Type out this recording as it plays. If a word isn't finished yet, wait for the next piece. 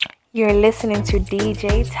You're listening to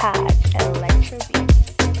DJ Taj Electro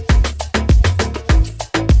Beats.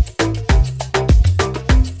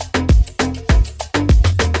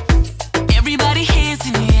 Everybody hands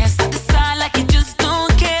in the air, side to side like you just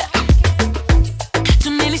don't care.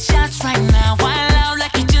 Too many shots right now, wild out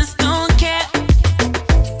like you just don't care.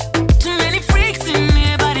 Too many freaks in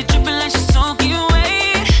here, body dripping like she's soaking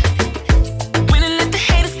wet. When I let the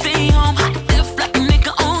haters stay home, hot left like a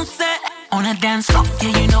nigga on set. On a dance floor,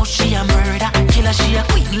 yeah, you know she a murder. Killer, she a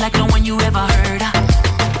queen like no one you ever heard of.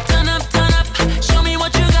 Turn up, show me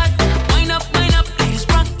what you got. Wind up, ladies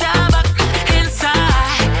rock that back.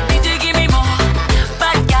 Inside, DJ give me more.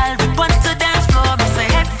 Bad girl, we want to dance floor. Me say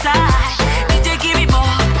head side, DJ give me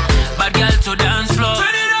more. Bad girl to dance floor.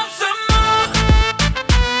 Turn it up some more.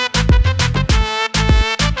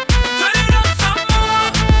 Turn it up some more.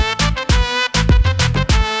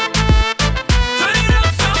 Turn it up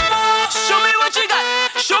some more. Show me what you got.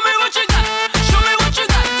 Show me what you got. Show me what you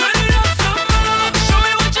got. Turn it up some more. Show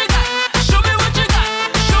me what you got. Show me what you got.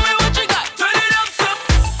 Show me what you got. Turn it up some.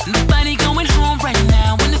 Nobody going home right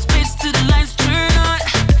now when this bitch to the lights turn on.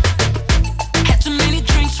 Had too many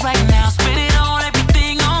drinks right now, spend it all,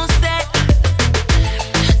 everything on set.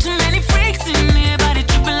 Too many freaks in here, body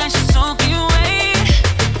dripping like she's soaking wet.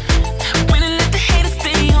 When I let the haters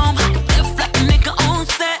stay home, hot left like a nigga on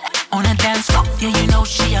set. On a dance floor, yeah, you know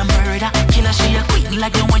she a murder. Killer, she a queen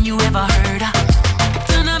like no one you ever heard of.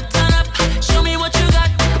 Turn up, show me what you got.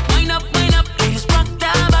 Wind up, ladies rock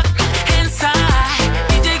that back. Inside,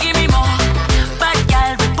 DJ give me more. Bad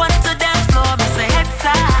girl, we want to dance floor. Me say head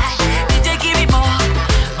side, DJ give me more.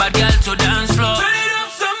 Bad girl to dance floor. Turn it up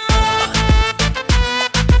some more.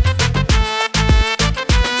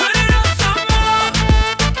 Turn it up some more.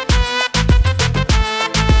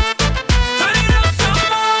 Turn it up some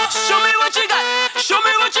more. Show me what you got. Show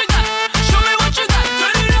me what you got. Show me what you got.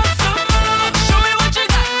 Turn it up some more.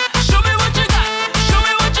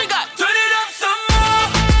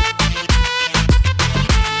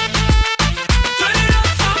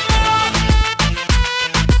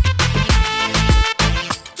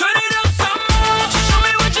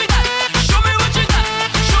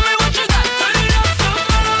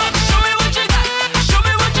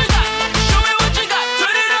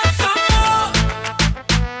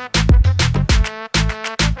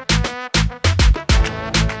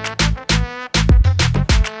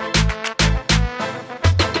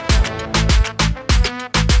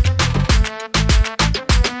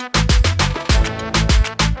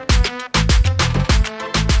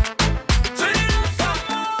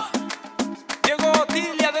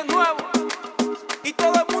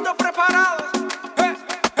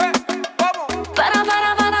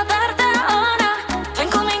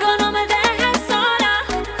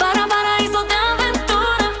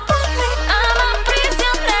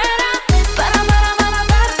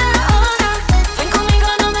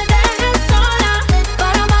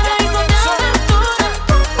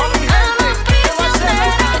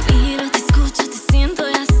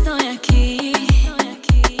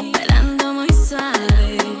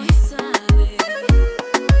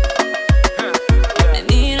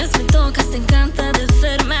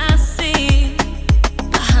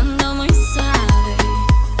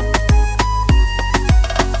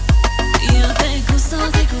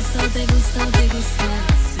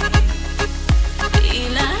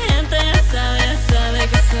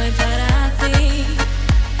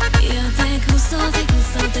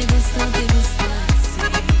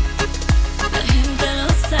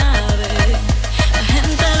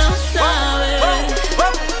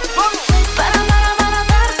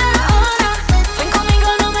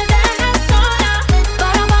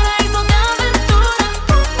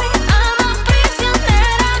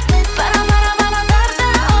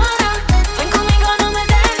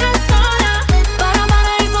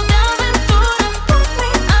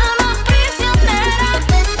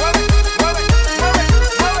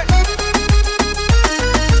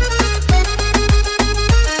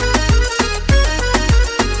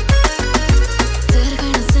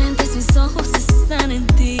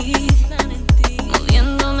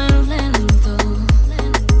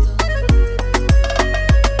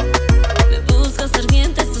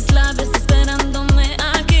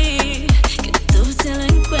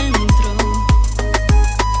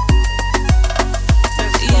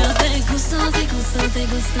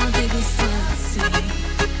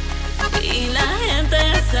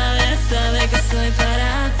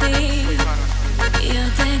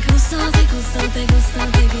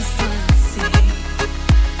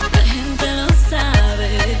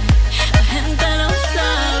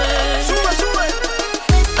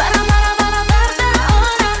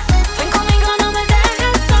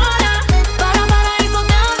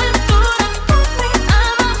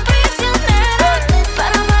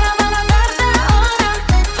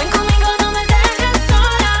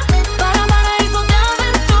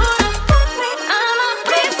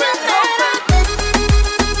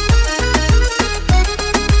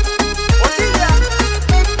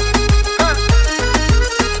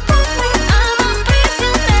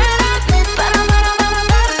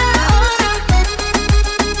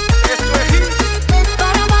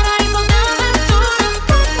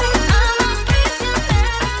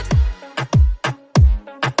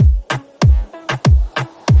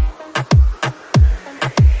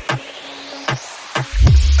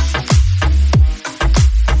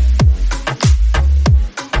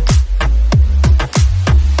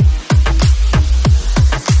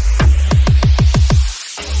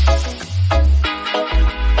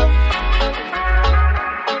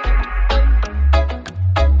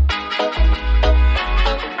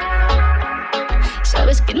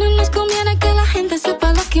 gente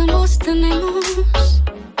sepa lo que ambos tenemos.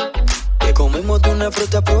 Que comemos de una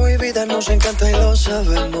fruta prohibida, nos encanta y lo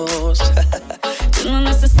sabemos. Yo no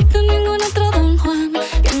necesito ningún otro Don Juan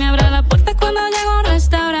que me abra la puerta cuando llego a un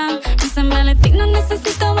restaurante. En San Valentín no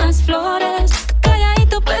necesito más flores.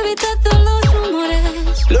 Calladito para evitar todos los rumores.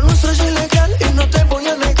 Lo nuestro es ilegal y no te voy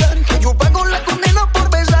a negar que yo pago la condena por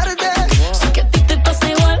besarte. Sé que a ti te pasa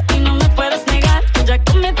igual y no me puedes negar que ya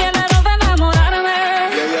cometí el error de enamorarme.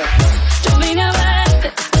 Yo vine a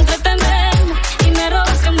verte, a entretenerme y me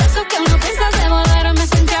robaste un beso que no piensas devolver. Me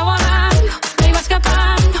sentía volando, me iba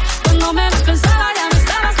escapando. Cuando menos pensaba ya me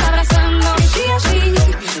estabas abrazando. Y sí, así,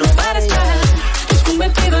 no pares ya, te has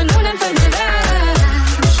convertido en una enfermedad.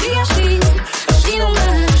 Sí, así, así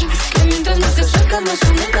nomás, que mientras más te acercas más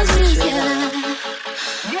aumentas mi ansiedad.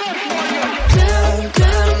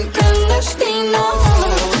 Clandestino,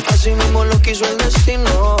 Así mismo lo quiso el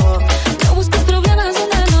destino. no busques problemas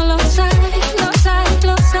donde no los hay, los hay,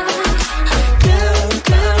 los hay.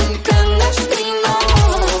 Clandestino,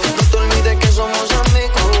 No te olvides que somos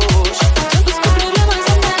amigos. no busques problemas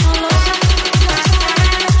donde no los hay,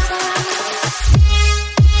 los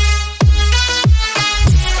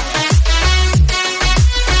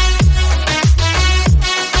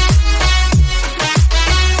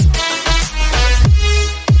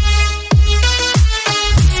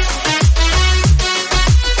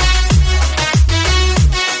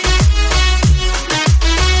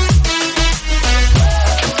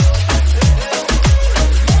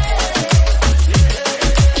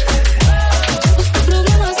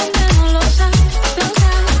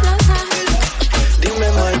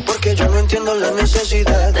Dime, Mai, porque yo no entiendo la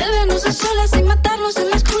necesidad de vernos a solas sin matarnos en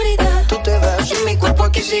la oscuridad. Tú te vas y mi cuerpo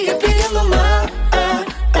aquí sigue pidiendo más.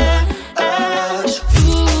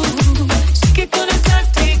 Sé que con esa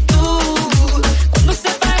actitud, cuando se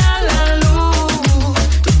apaga la luz,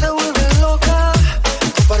 Tú te vuelves loca,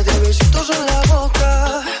 un par de besitos en la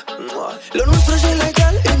boca. Lo nuestro es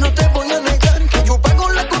ilegal y no te voy a negar que yo pago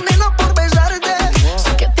la condena por besarte.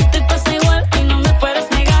 sé que a ti te pasa igual y no me puedes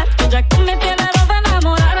negar que ya cometí el error de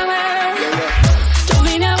enamorarme. Yo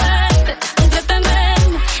vine a verte, a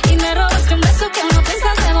entretenerme y me robaste un beso que no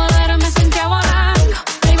piensas devolver. Me sentía volando,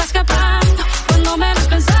 me iba escapando. Cuando menos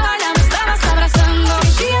pensaba ya me estabas abrazando.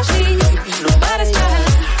 Y sí, así, no pares ya,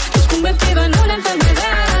 te has convertido en una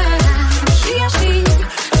enfermedad. Sí, así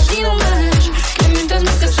nomás, que mientras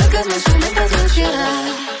más te acercas más aumentas la ansiedad.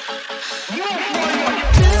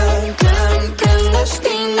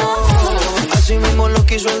 Clandestino, Así mismo lo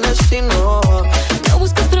quiso el destino. no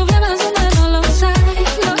busques problemas donde no los hay,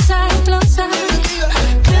 los hay, los hay.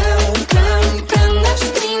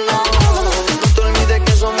 Clandestino, No te olvides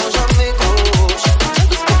que somos amigos.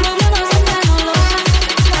 no busques problemas donde no los hay,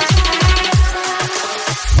 los problemas donde no los hay, los hay, los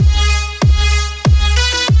hay.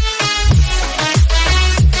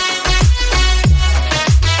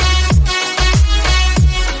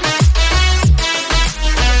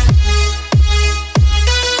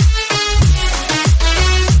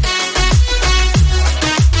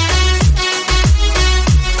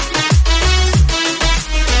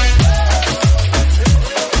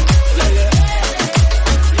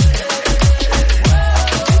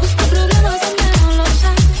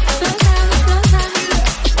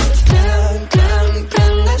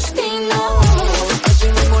 Clandestino, Así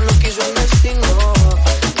mismo lo quiso el destino.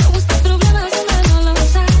 no busques problemas donde no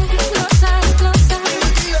los hay, los hay, los hay.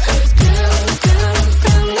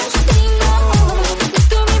 Clandestino, no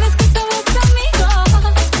te olvides que somos amigos.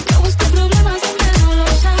 No busques problemas donde no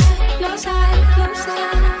los hay, los hay, los hay.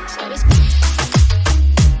 ¿Sabes qué?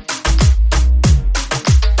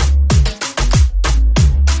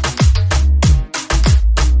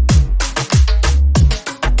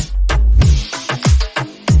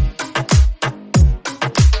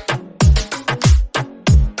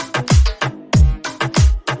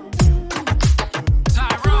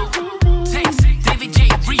 Tyrone, Takes, David J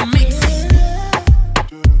remix.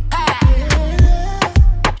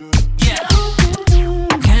 Yeah.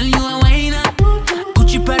 Girl, you a whiner.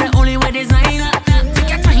 Gucci Prada only wear designer. Take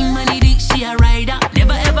your time, money, she a rider.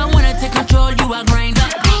 Never ever wanna take control, you a grinder.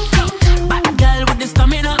 Bad girl with the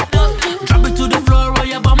stamina. Drop it to the floor or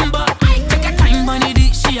your bumper. Take your time, money,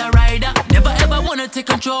 she a rider. Never ever wanna take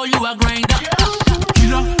control, you a grinder.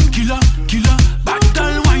 Killer, killer, killer. Bad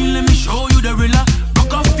girl wine, let me show you the rilla.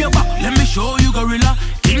 Rock off your back, let me show you gorilla.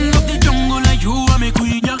 King of the jungle, like you are my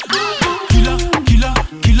queen, yeah. Killer, killer,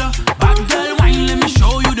 killer. Bad girl wine, let me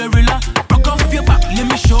show you the rilla. Rock off your back, let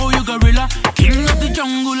me show you gorilla. King of the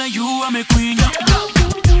jungle, like you are my queen, yeah.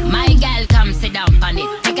 My girl, come sit down on it.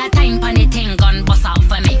 Take a time on the thing, gun bust out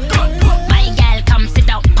for me. My girl, come sit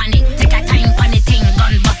down on it. Take a time on the thing,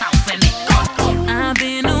 gun bust out for me.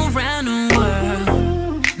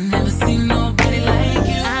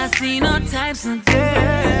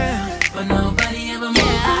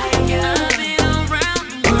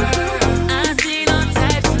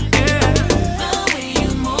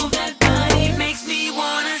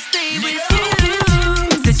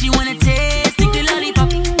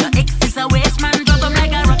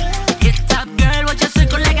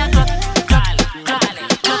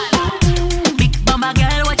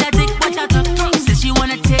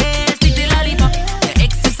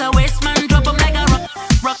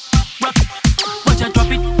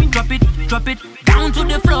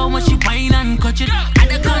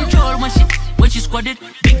 squad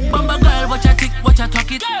it. Big bumper girl, watch her tick, watch her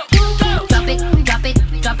talk it. Drop it, drop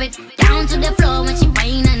it, drop it. Down to the floor when she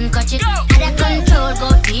whine and catch it. Out of control,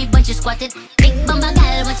 go deep when she squat it. Big bumper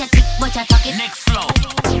girl, watch her tick, watch her talk it. Next flow.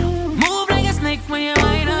 Move like a snake when you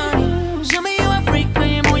whine on it. Show me you a freak when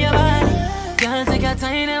you move your body. Girl, take your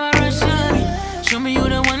time, never rush on it. Show me you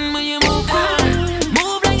the one when you move on.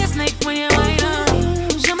 Move like a snake when you whine on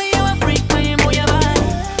it. Show me you a freak when you move your body.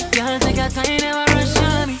 Girl, take your time, never rush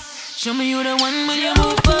on it. Show me you the one when you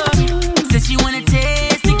move on. Said she wanna take